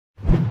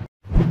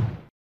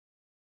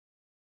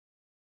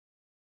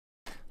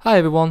Hi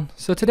everyone,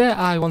 so today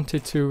I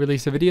wanted to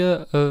release a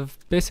video of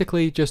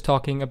basically just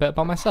talking a bit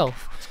about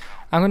myself.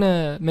 I'm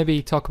gonna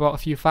maybe talk about a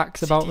few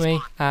facts about me,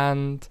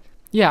 and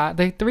yeah,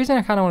 the reason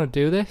I kind of want to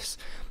do this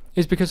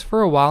is because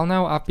for a while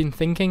now I've been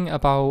thinking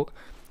about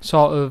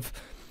sort of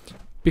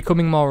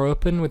becoming more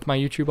open with my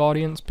YouTube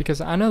audience, because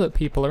I know that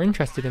people are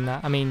interested in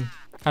that. I mean,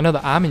 I know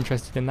that I'm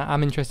interested in that.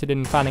 I'm interested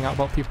in finding out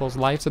about people's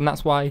lives, and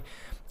that's why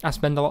I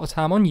spend a lot of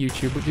time on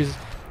YouTube, which is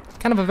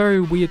kind of a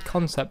very weird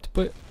concept,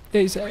 but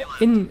it's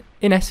in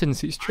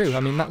essence it's true. I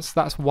mean,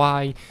 that's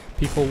why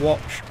people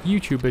watch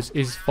YouTubers,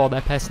 is for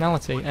their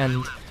personality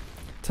and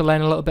to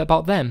learn a little bit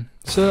about them.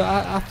 So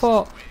I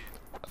thought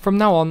from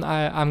now on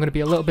I'm going to be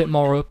a little bit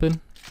more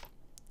open,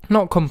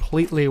 not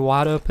completely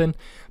wide open,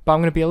 but I'm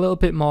going to be a little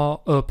bit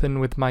more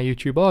open with my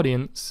YouTube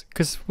audience,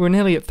 because we're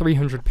nearly at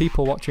 300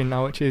 people watching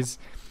now, which is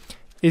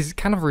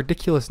kind of a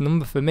ridiculous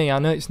number for me. I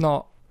know it's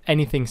not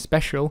anything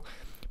special,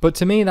 but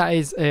to me that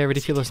is a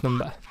ridiculous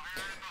number.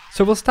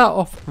 So we'll start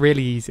off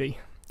really easy.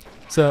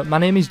 So my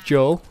name is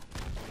Joel,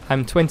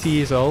 I'm 20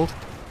 years old,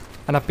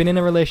 and I've been in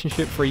a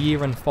relationship for 1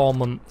 year and 4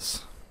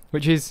 months,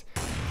 which is,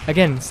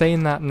 again,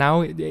 saying that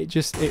now, it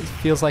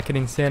feels like an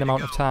insane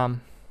amount of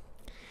time.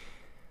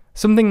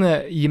 Something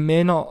that you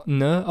may not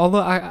know,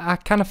 although I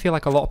kind of feel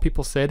like a lot of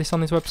people say this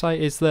on this website,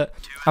 is that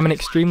I'm an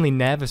extremely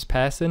nervous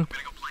person.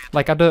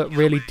 Like, I don't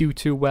really do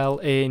too well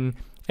in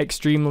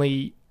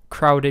extremely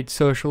crowded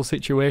social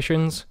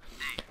situations.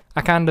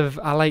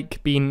 I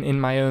like being in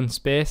my own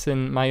space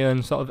and my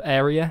own sort of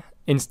area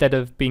instead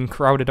of being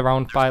crowded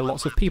around by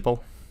lots of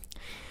people.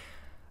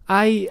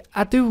 I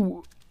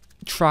do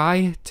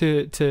try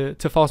to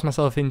force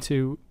myself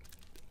into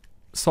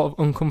sort of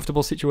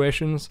uncomfortable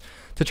situations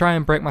to try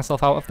and break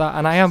myself out of that,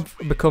 and I have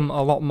become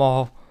a lot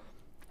more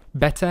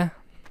better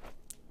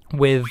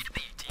with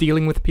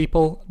dealing with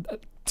people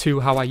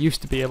to how I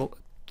used to be able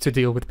to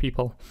deal with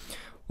people,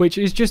 which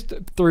is just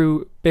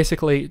through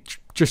basically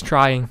just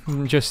trying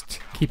and just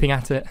keeping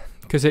at it,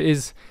 because it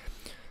is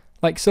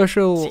like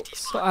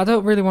I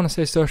don't really want to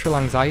say social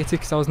anxiety,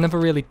 because I was never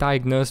really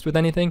diagnosed with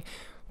anything,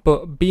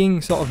 but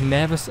being sort of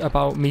nervous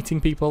about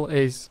meeting people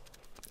is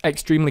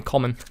extremely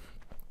common.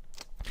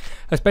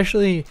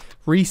 Especially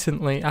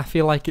recently, I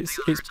feel like it's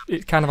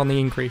kind of on the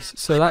increase.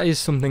 So that is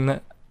something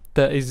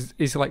that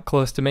is like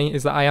close to me,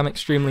 is that I am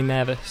extremely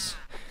nervous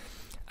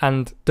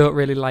and don't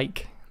really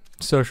like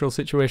social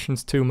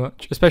situations too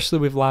much, especially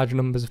with large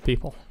numbers of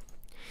people.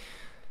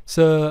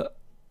 So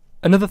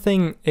another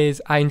thing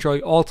is I enjoy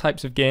all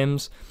types of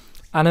games.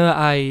 I know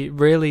a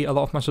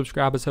lot of my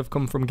subscribers have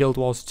come from Guild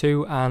Wars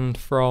 2 and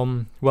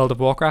from World of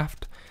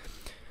Warcraft,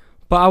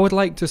 but I would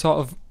like to sort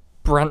of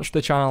branch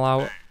the channel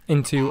out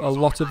into a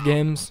lot of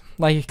games.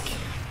 Like,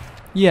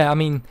 yeah, I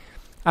mean,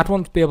 I'd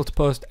want to be able to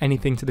post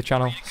anything to the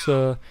channel,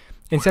 so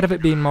instead of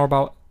it being more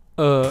about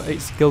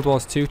it's Guild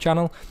Wars 2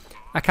 channel,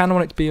 I kind of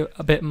want it to be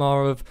a bit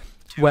more of,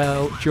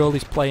 well, Joel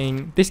is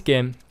playing this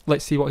game,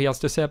 let's see what he has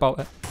to say about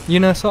it. You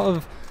know, sort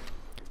of.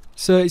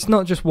 So it's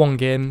not just one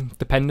game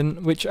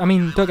dependent, which, I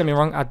mean, don't get me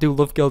wrong, I do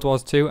love Guild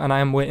Wars 2 and I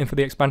am waiting for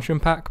the expansion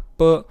pack,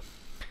 but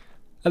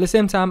at the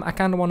same time, I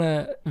kind of want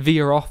to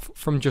veer off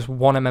from just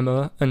one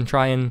MMO and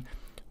try and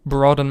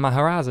broaden my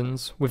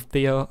horizons with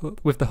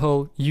the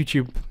whole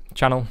YouTube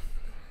channel.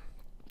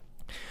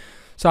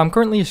 So I'm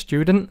currently a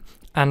student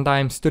and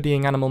I'm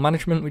studying animal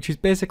management, which is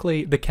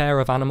basically the care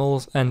of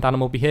animals and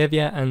animal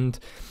behaviour, and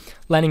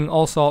learning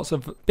all sorts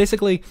of,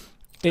 basically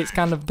it's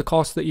kind of the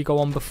course that you go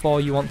on before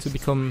you want to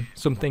become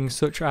something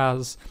such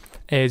as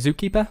a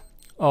zookeeper,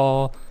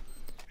 or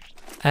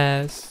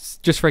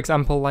just for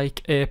example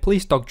like a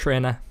police dog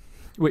trainer,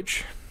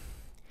 which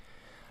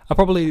are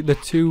probably the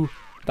two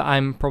that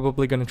I'm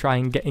probably going to try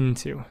and get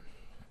into,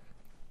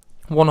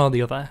 one or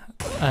the other.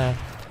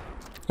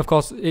 Of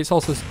course, it's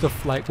also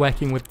stuff like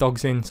working with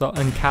dogs and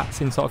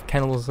cats in sort of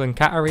kennels and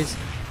catteries.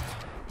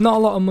 Not a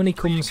lot of money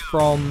comes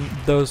from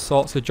those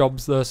sorts of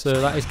jobs though,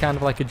 so that is kind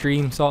of like a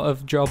dream sort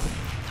of job.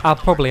 I'll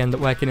probably end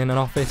up working in an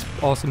office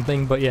or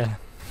something, but yeah,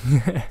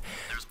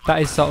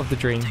 that is sort of the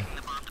dream.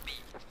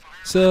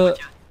 So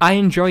I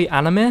enjoy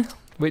anime,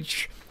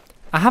 which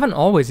I haven't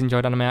always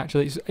enjoyed anime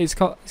actually. It's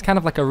kind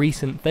of like a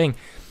recent thing.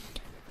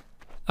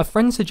 A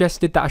friend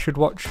suggested that I should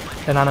watch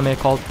an anime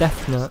called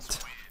Death Note,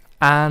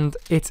 and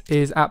it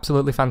is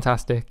absolutely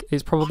fantastic.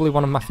 It's probably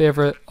one of my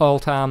favourite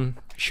all-time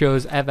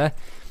shows ever.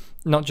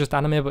 Not just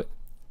anime, but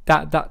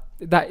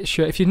that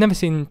show. If you've never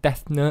seen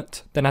Death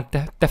Note, then I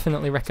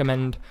definitely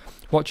recommend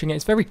watching it.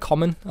 It's very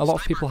common. A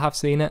lot of people have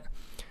seen it.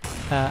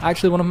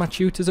 Actually, one of my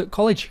tutors at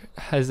college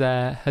has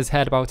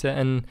heard about it,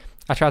 and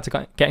I tried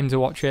to get him to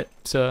watch it.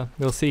 So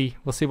we'll see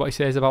what he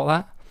says about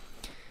that.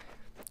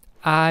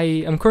 I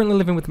am currently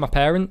living with my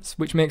parents,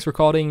 which makes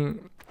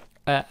recording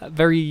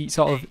very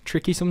sort of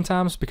tricky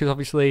sometimes, because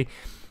obviously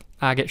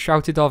I get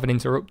shouted of and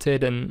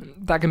interrupted, and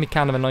that can be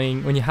kind of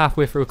annoying when you're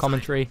halfway through a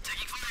commentary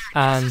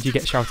and you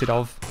get shouted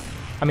of.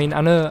 I mean, I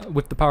know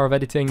with the power of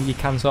editing you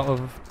can sort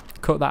of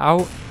cut that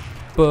out,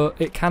 but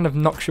it kind of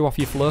knocks you off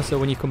your flow, so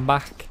when you come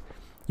back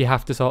you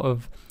have to sort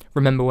of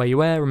remember where you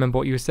were, remember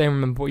what you were saying,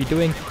 remember what you're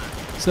doing.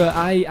 So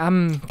I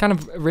am kind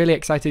of really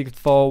excited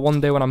for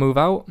one day when I move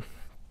out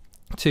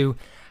to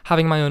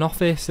having my own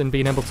office and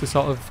being able to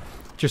sort of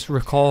just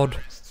record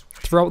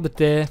throughout the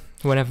day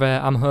whenever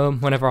I'm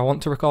home, whenever I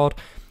want to record,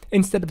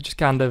 instead of just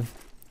kind of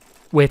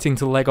waiting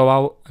till they go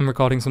out and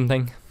recording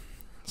something.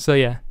 So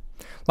yeah,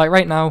 like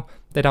right now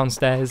they're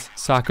downstairs,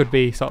 so I could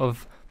be sort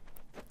of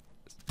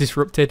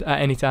disrupted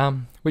at any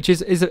time, which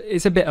is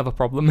a bit of a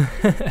problem.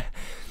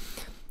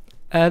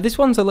 This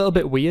one's a little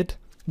bit weird,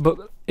 but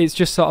it's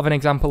just sort of an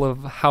example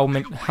of how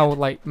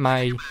like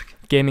my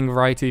gaming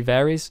variety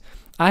varies.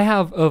 I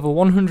have over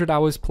 100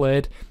 hours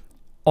played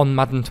on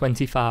Madden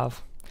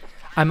 25.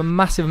 I'm a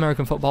massive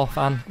American football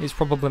fan. It's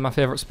probably my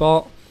favourite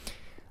sport,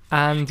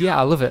 and yeah,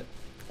 I love it.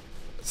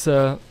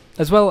 So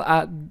as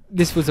well,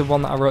 this was the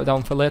one that I wrote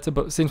down for later,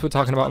 but since we're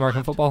talking about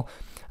American football,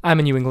 I'm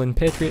a New England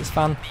Patriots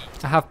fan.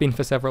 I have been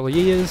for several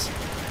years,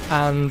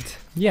 and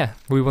yeah,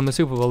 we won the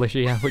Super Bowl this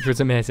year, which was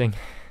amazing.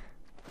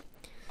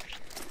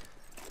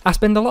 I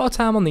spend a lot of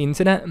time on the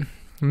internet,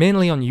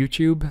 mainly on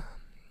YouTube.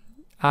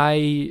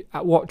 I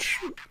watch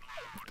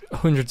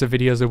hundreds of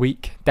videos a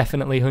week,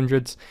 definitely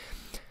hundreds.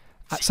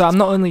 So I'm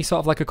not only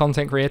sort of like a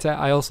content creator,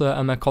 I also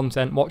am a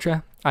content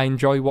watcher. I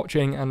enjoy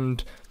watching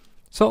and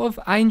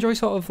I enjoy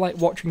like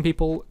watching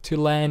people to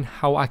learn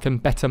how I can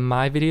better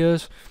my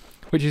videos,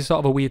 which is sort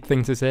of a weird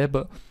thing to say,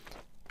 but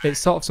it's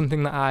sort of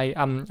something that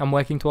I'm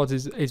working towards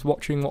is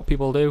watching what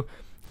people do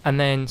and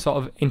then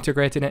sort of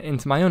integrating it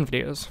into my own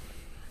videos.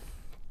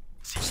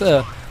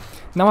 So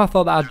now I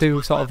thought that I'd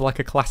do sort of like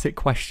a classic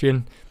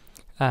question,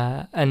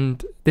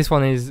 and this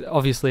one is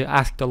obviously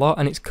asked a lot,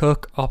 and it's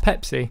Coke or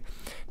Pepsi.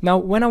 Now,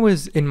 when I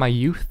was in my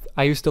youth,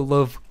 I used to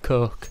love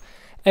Coke.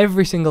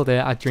 Every single day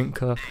I'd drink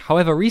Coke.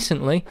 However,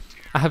 recently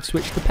I have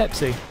switched to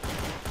Pepsi,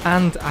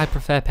 and I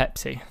prefer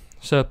Pepsi.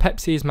 So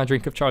Pepsi is my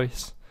drink of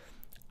choice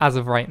as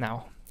of right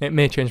now. It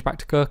may change back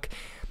to Coke,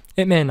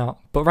 it may not,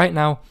 but right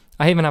now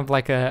I even have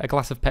like a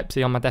glass of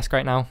Pepsi on my desk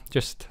right now,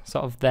 just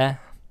sort of there.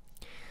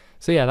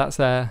 So yeah, that's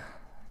the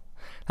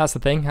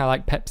thing. I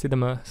like Pepsi the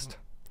most.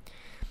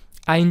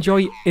 I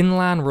enjoy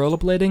inline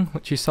rollerblading,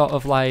 which is sort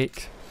of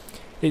like,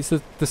 it's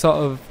the sort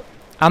of,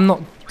 I'm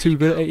not too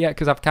good at it yet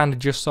because I've kind of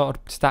just sort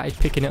of started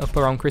picking it up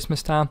around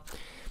Christmas time,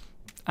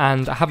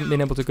 and I haven't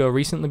been able to go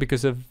recently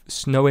because of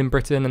snow in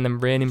Britain and then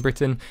rain in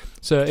Britain.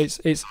 So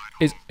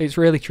it's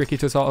really tricky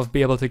to sort of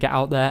be able to get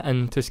out there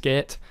and to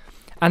skate,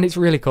 and it's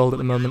really cold at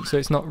the moment, so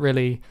it's not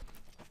really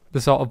the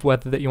sort of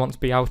weather that you want to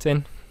be out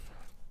in.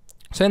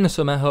 So in the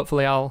summer,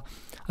 hopefully I'll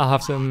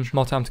have some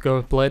more time to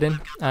go blading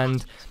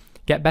and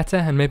get better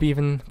and maybe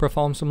even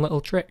perform some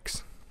little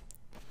tricks.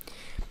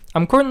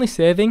 I'm currently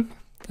saving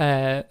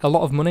a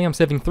lot of money. I'm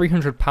saving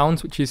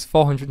 £300, which is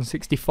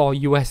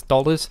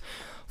 $464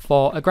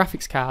 for a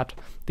graphics card,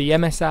 the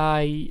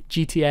MSI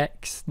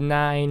GTX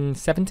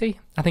 970,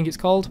 I think it's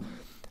called.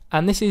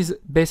 And this is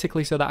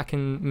basically so that I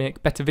can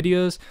make better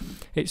videos.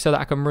 It's so that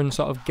I can run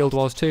sort of Guild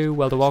Wars 2,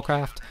 World of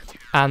Warcraft,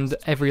 and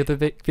every other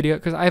video,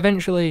 because I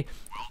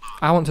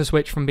want to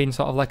switch from being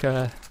sort of like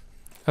a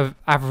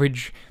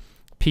average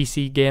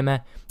PC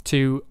gamer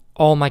to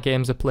all my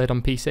games are played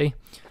on PC,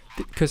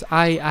 because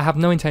I have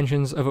no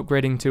intentions of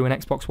upgrading to an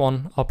Xbox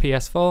One or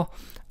PS4.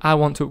 I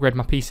want to upgrade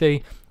my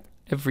PC.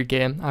 Every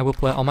game I will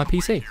play on my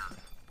PC,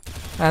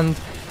 and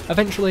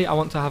eventually I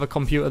want to have a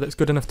computer that's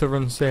good enough to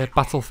run, say,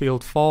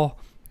 Battlefield 4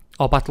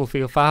 or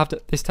Battlefield 5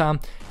 at this time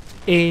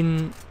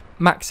in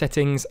max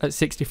settings at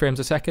 60 frames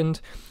a second.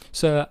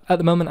 So at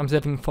the moment I'm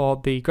saving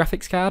for the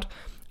graphics card,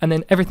 and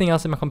then everything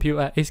else in my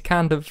computer is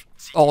kind of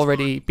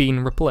already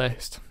been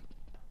replaced.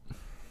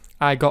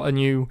 I got a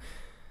new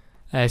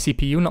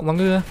CPU not long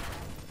ago,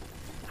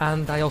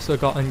 and I also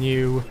got a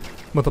new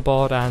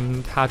motherboard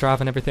and hard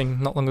drive and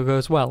everything not long ago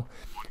as well.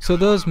 So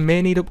those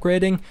may need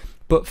upgrading,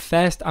 but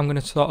first I'm going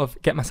to sort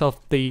of get myself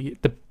a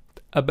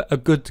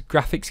good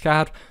graphics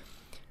card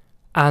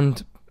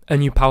and a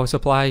new power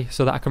supply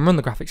so that I can run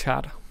the graphics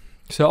card.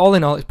 So all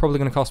in all, it's probably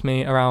going to cost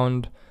me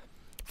around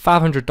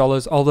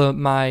 $500, although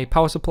my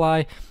power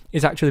supply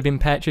is actually been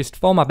purchased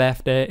for my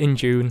birthday in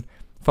June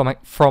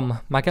from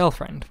my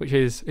girlfriend, which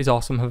is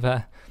awesome of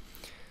her.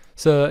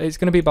 So it's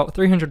going to be about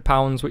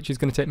 £300, which is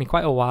going to take me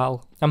quite a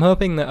while. I'm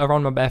hoping that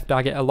around my birthday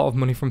I get a lot of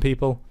money from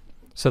people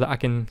so that I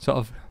can sort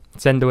of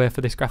send away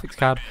for this graphics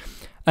card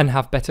and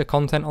have better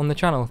content on the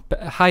channel.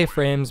 But higher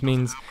frames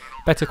means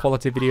better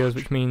quality videos,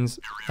 which means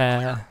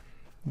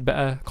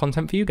better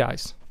content for you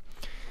guys.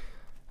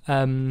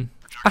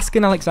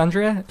 Asking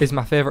Alexandria is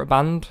my favourite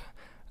band.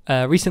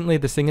 Recently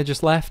the singer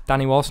just left,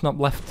 Danny Warsnop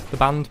left the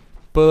band,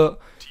 but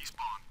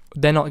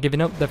they're not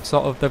giving up.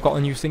 They've got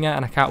a new singer,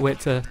 and I can't wait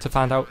to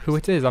find out who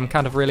it is. I'm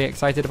kind of really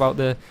excited about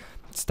the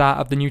start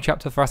of the new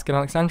chapter for Asking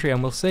Alexandria,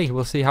 and we'll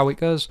see how it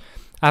goes.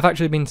 I've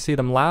actually been to see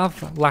them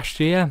live last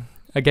year.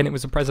 Again, it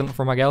was a present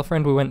from my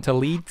girlfriend. We went to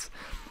Leeds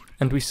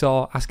and we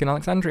saw Asking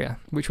Alexandria,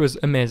 which was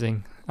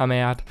amazing, I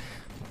may add.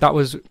 That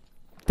was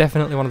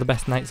definitely one of the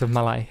best nights of my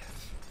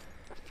life.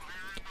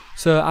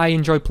 So I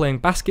enjoy playing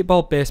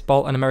basketball,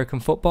 baseball and American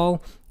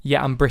football.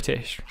 yet I'm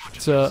British.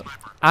 So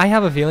I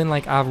have a feeling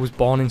like I was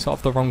born in sort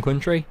of the wrong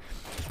country,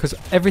 because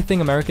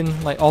everything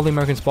American, like all the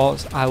American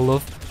sports, I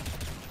love,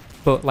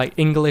 but like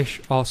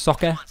English or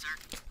soccer,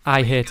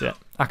 I hate it.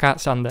 I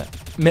can't stand it.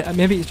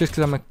 Maybe it's just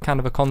because I'm a kind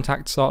of a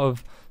contact sort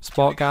of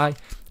sport guy,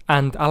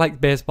 and I like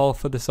baseball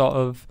for the sort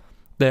of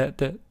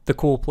the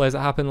cool plays that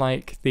happen,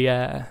 like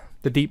the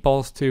deep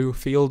balls to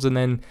fields and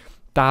then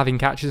diving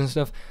catches and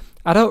stuff.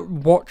 I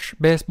don't watch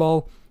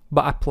baseball,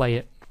 but I play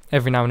it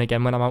every now and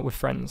again when I'm out with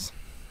friends.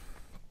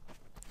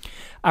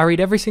 I read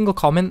every single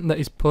comment that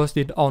is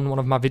posted on one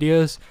of my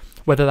videos,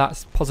 whether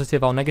that's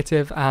positive or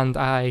negative, and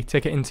I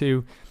take it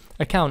into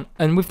account.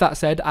 And with that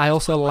said, I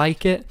also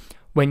like it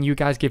when you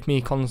guys give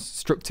me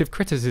constructive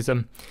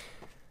criticism.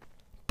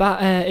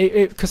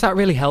 Because that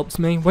really helps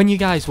me. When you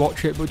guys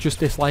watch it but just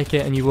dislike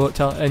it and you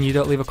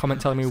don't leave a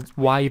comment telling me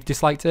why you've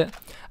disliked it,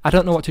 I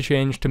don't know what to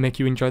change to make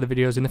you enjoy the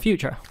videos in the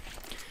future.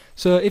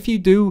 So if you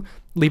do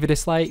leave a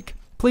dislike,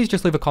 please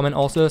just leave a comment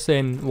also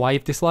saying why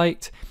you've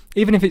disliked.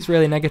 Even if it's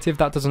really negative,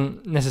 that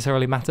doesn't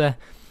necessarily matter.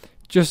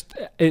 Just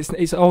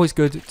it's always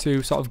good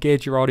to sort of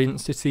gauge your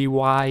audience to see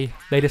why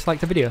they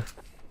disliked the video.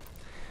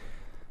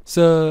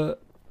 So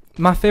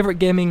my favourite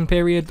gaming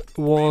period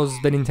was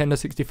the Nintendo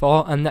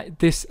 64, and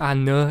this I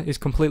know is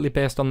completely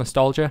based on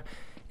nostalgia.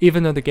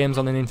 Even though the games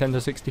on the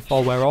Nintendo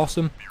 64 were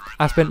awesome,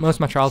 I spent most of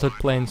my childhood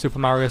playing Super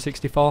Mario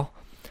 64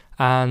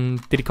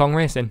 and Diddy Kong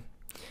Racing.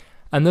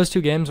 And those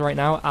two games right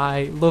now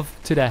I love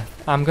to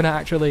death.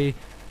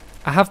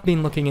 I have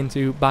been looking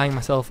into buying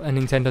myself a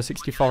Nintendo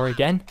 64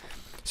 again,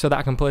 so that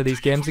I can play these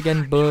games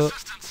again, but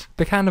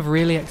they're kind of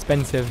really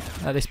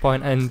expensive at this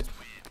point, and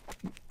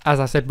as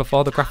I said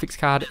before, the graphics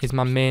card is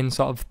my main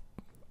sort of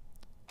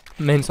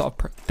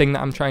thing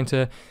that I'm trying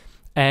to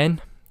earn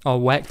or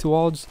work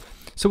towards.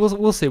 So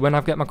we'll see. When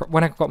I've got my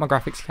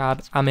graphics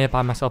card, I may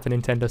buy myself a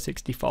Nintendo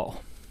 64.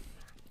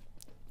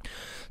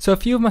 So a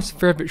few of my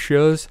favourite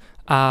shows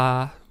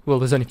are, well,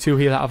 there's only two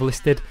here that I've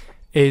listed,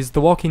 is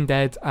The Walking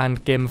Dead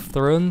and Game of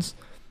Thrones.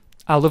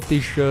 I love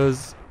these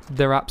shows.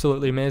 They're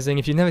absolutely amazing.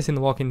 If you've never seen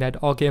The Walking Dead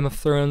or Game of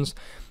Thrones,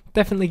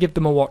 definitely give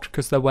them a watch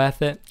because they're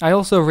worth it. I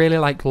also really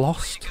like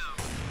Lost.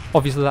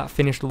 Obviously that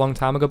finished a long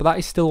time ago, but that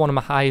is still one of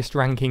my highest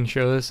ranking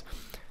shows.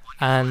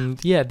 And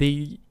yeah,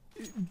 it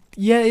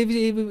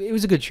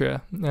was a good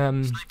show.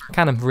 I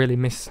kind of really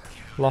miss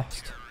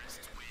Lost.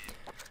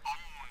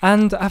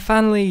 And I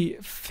finally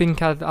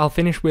think I'll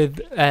finish with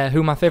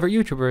who my favourite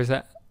YouTuber is.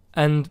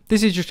 And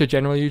this is just a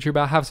general YouTuber.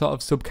 I have sort of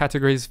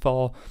subcategories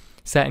for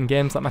certain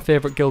games. Like my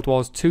favourite Guild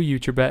Wars 2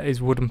 YouTuber is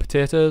Wooden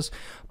Potatoes,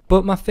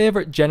 but my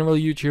favourite general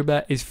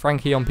YouTuber is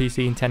Frankie on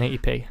PC in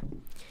 1080p.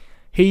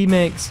 He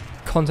makes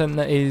content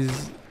that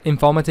is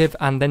informative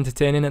and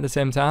entertaining at the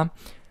same time,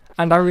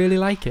 and I really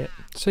like it.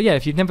 So yeah,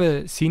 if you've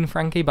never seen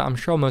Frankie, but I'm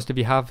sure most of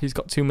you have, he's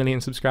got 2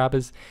 million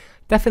subscribers,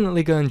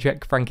 definitely go and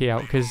check Frankie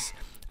out, because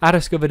I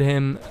discovered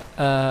him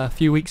a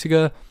few weeks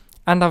ago,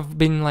 and I've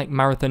been like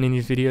marathoning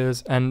his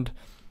videos, and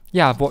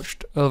yeah, I've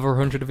watched over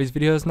 100 of his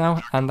videos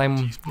now, and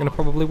I'm going to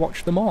probably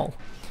watch them all.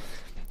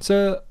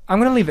 So I'm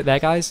going to leave it there,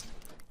 guys.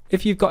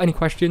 If you've got any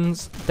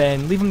questions,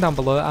 then leave them down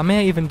below. I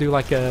may even do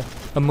like a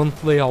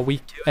monthly or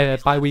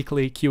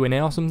bi-weekly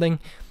Q&A or something,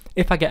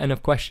 if I get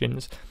enough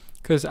questions.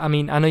 Because, I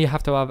mean, I know you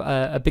have to have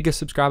a bigger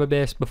subscriber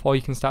base before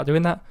you can start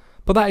doing that,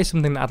 but that is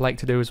something that I'd like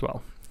to do as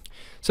well.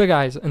 So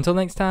guys, until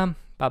next time,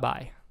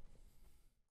 bye-bye.